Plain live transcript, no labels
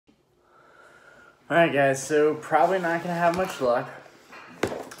Alright guys, so probably not going to have much luck,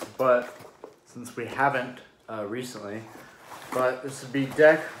 but since we haven't recently, but this would be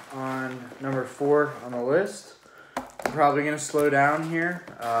deck on number 4 on the list. I'm probably going to slow down here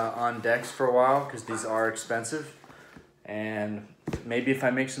on decks for a while because these are expensive, and maybe if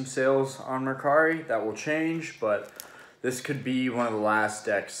I make some sales on Mercari that will change, but this could be one of the last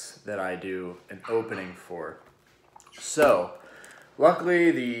decks that I do an opening for. So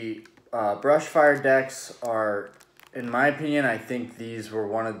luckily the Brushfire decks are, in my opinion, I think these were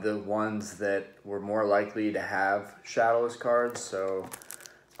one of the ones that were more likely to have Shadowless cards, so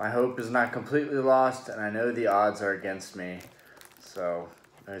my hope is not completely lost, and I know the odds are against me, so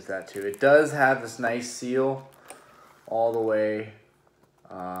there's that too. It does have this nice seal all the way,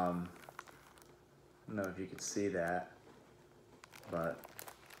 I don't know if you can see that, but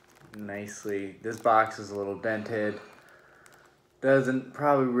nicely, this box is a little dented.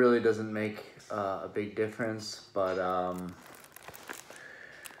 Probably really doesn't make a big difference, but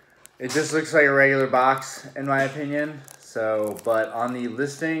it just looks like a regular box in my opinion. So, but on the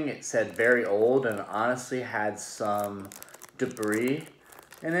listing it said very old and honestly had some debris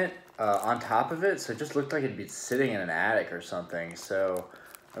in it on top of it, so it just looked like it'd be sitting in an attic or something. So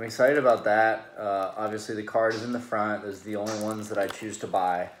I'm excited about that. Obviously the card is in the front. Those are the only ones that I choose to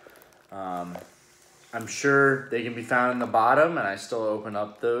buy. I'm sure they can be found in the bottom, and I still open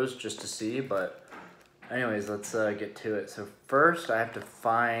up those just to see, but anyways, let's get to it. So first I have to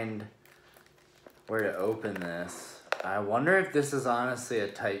find where to open this. I wonder if this is honestly a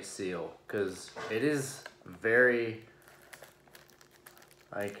tight seal, because it is very,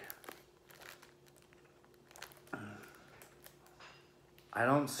 like, I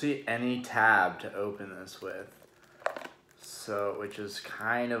don't see any tab to open this with. So, which is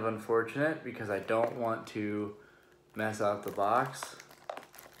kind of unfortunate because I don't want to mess up the box.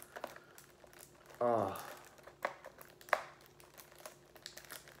 Oh.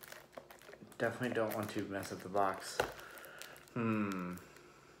 Definitely don't want to mess up the box.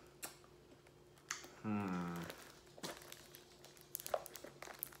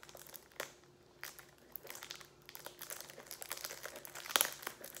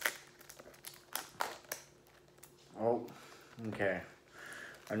 Oh, okay.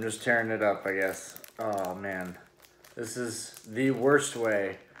 I'm just tearing it up, I guess. Oh man, this is the worst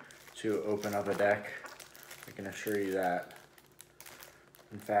way to open up a deck. I can assure you that.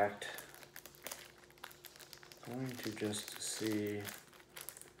 In fact, I'm going to just see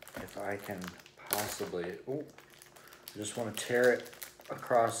if I can possibly, oh, I just want to tear it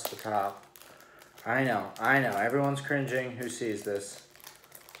across the top. I know, everyone's cringing who sees this.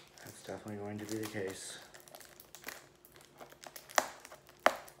 That's definitely going to be the case.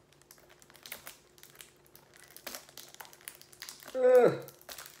 Ugh.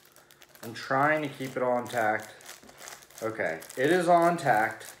 I'm trying to keep it all intact. Okay, it is all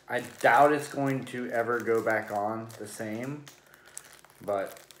intact. I doubt it's going to ever go back on the same,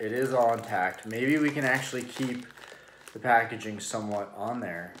 but it is all intact. Maybe we can actually keep the packaging somewhat on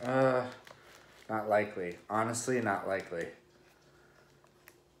there. Not likely. Honestly, not likely.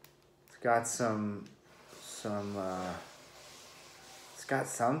 It's got it's got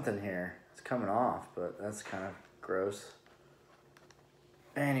something here. It's coming off, but that's kind of gross.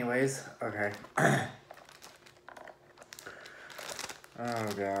 Anyways, okay. Oh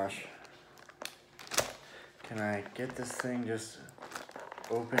gosh. Can I get this thing just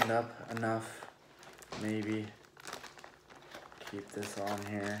opened up enough? Maybe. Keep this on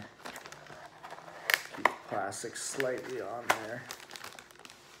here. Keep the plastic slightly on there.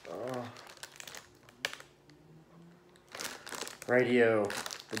 Oh. Rightio.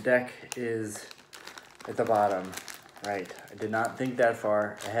 The deck is at the bottom. Right, I did not think that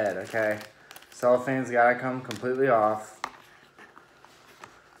far ahead, okay? Cellophane's gotta come completely off.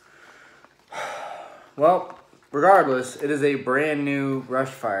 Well, regardless, it is a brand new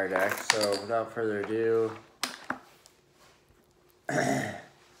Brushfire deck, so without further ado, here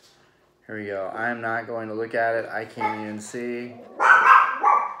we go. I'm not going to look at it, I can't even see.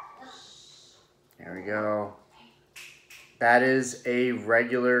 There we go. That is a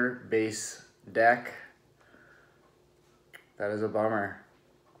regular base deck. That is a bummer.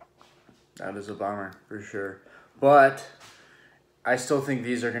 That is a bummer, for sure. But I still think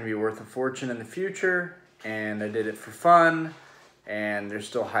these are going to be worth a fortune in the future, and I did it for fun, and they're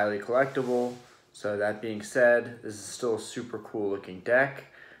still highly collectible. So that being said, this is still a super cool looking deck,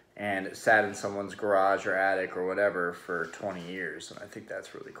 and it sat in someone's garage or attic or whatever for 20 years, and I think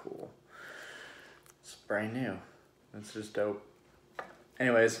that's really cool. It's brand new. That's just dope.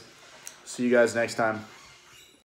 Anyways, see you guys next time.